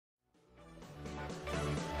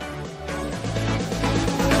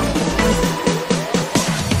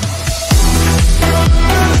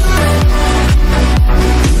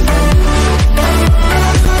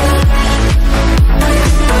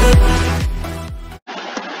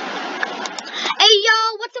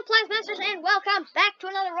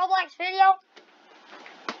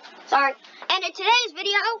Alright, today's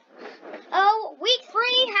video,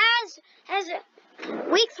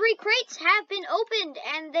 week 3 crates have been opened,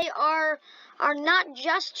 and they are not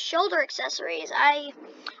just shoulder accessories.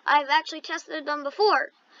 I've actually tested them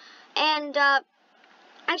before, and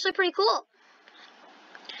actually pretty cool.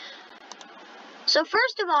 So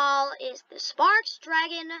first of all is the Sparks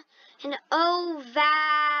Dragon and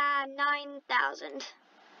OVA 9000.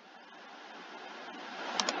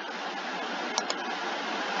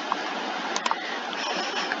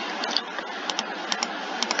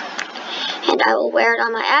 And I will wear it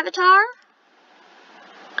on my avatar.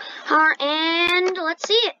 And let's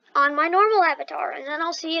see it on my normal avatar. And then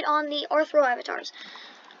I'll see it on the Orthro avatars.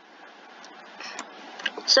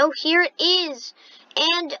 So here it is.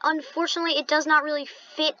 And unfortunately, it does not really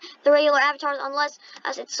fit the regular avatars unless,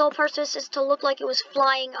 as its sole purpose is to look like it was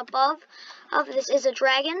flying above. This is a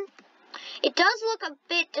dragon. It does look a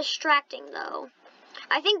bit distracting, though.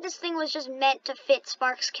 I think this thing was just meant to fit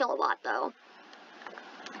Sparks Kilowatt, though.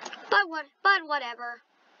 But whatever.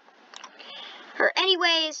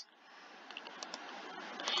 Anyways,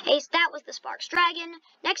 that was the Sparks Dragon.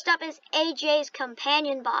 Next up is AJ's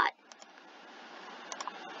Companion Bot.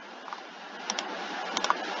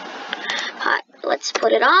 Let's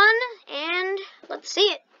put it on, and let's see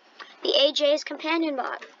it. The AJ's Companion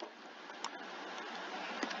Bot.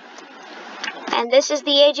 And this is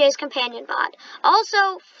the AJ's Companion Bot.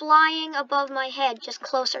 Also flying above my head, just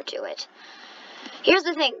closer to it. Here's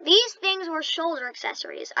the thing. These things were shoulder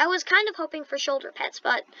accessories. I was kind of hoping for shoulder pets,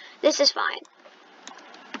 but this is fine.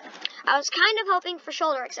 I was kind of hoping for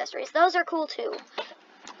shoulder accessories. Those are cool too.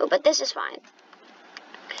 But this is fine.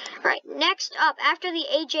 Alright, next up, after the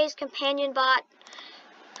AJ's Companion Bot,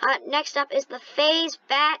 next up is the Phase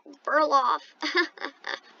Bat Burloff.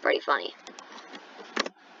 Pretty funny.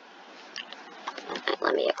 Right,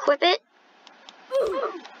 let me equip it.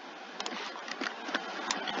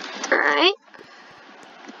 Alright.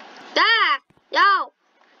 No!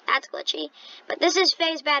 That's glitchy. But this is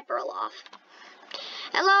Phase Bat Burloff.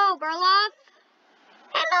 Hello, Burloff.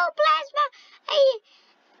 Hello, Plazma.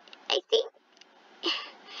 I think...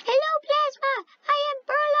 Hello, Plazma. I am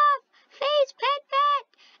Burloff, Phase Pet Bat,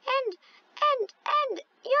 and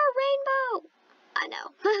you're Rainbow. I know.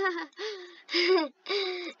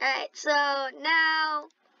 Alright, so now,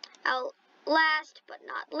 last but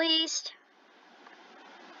not least,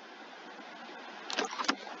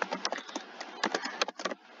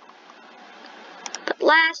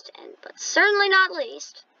 but certainly not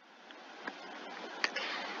least,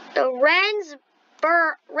 the Ren's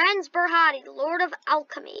Berhadi, Lord of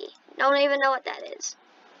Alchemy. Don't even know what that is.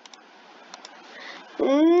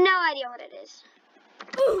 No idea what it is.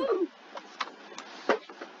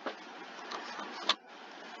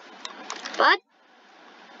 But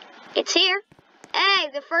it's here. Hey,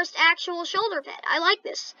 the first actual shoulder pet. I like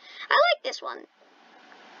this. I like this one.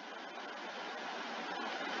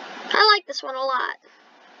 I like this one a lot.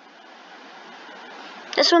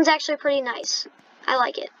 This one's actually pretty nice. I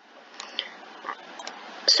like it.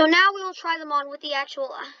 So now we will try them on with the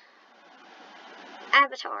actual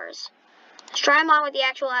avatars. Let's try them on with the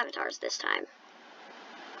actual avatars this time.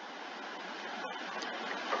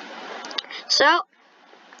 So,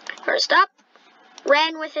 first up,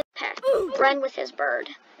 Ren with his pet. Ren with his bird.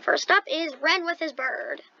 First up is Ren with his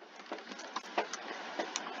bird.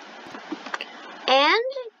 And,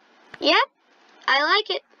 yep, I like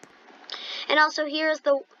it. And also here is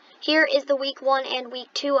the week 1 and week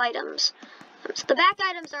 2 items. So the back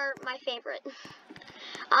items are my favorite.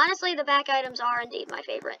 Honestly, the back items are indeed my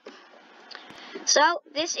favorite. So,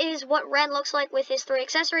 this is what Ren looks like with his 3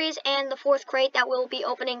 accessories and the 4th crate that we'll be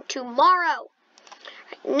opening tomorrow.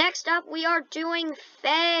 Next up, we are doing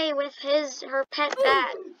Faye with her pet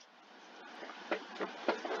bat.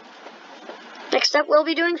 Next up, we'll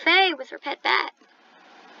be doing Faye with her pet bat.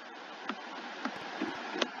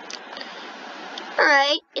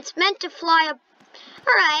 Alright, it's meant to fly up.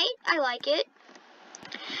 Alright, I like it.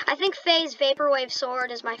 I think Faye's Vaporwave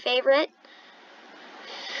Sword is my favorite.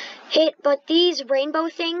 But these rainbow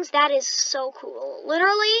things, that is so cool.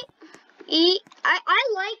 Literally, I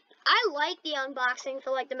like the unboxing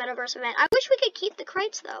for like the Metaverse event. I wish we could keep the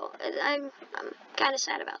crates though. I'm kind of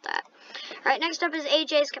sad about that. Alright, next up is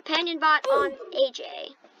AJ's Companion Bot on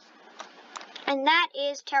AJ. And that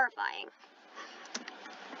is terrifying.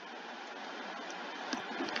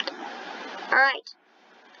 Alright.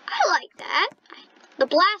 I like that. The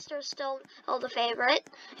blaster's still the favorite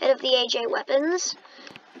out of the AJ weapons.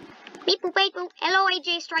 Beep boop beep boop. Hello,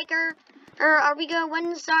 AJ Striker. Are we going?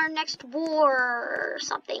 When's our next war or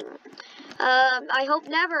something? I hope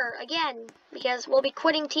never again, because we'll be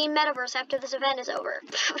quitting Team Metaverse after this event is over.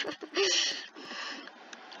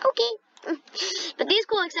 Okay. But these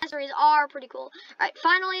cool accessories are pretty cool. Alright,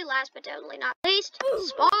 finally, last but totally not least,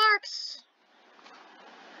 Sparks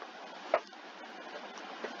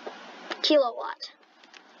Kilowatt.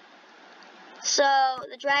 So,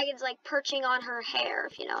 the dragon's like perching on her hair,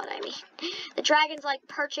 if you know what I mean. The dragon's like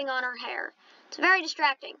perching on her hair. It's very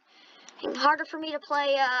distracting. And harder for me to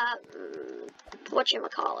play,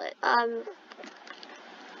 whatchamacallit,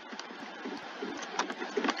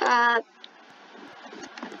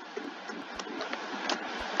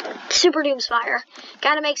 Super Doomspire.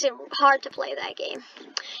 Kinda makes it hard to play that game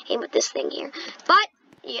with this thing here. But,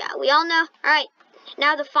 yeah, we all know. Alright,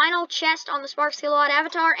 now the final chest on the Sparks Kilowatt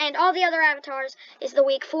avatar and all the other avatars is the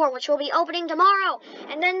week 4, which will be opening tomorrow.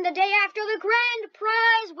 And then the day after, the grand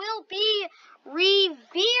prize will be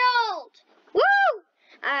revealed. Woo!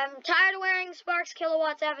 I'm tired of wearing Sparks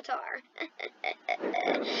Kilowatt's avatar.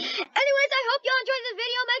 Anyways, I hope y'all enjoyed this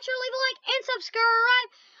video. Make sure to leave a like and subscribe.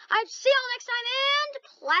 I'll see y'all next time, and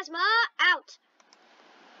Plazma out.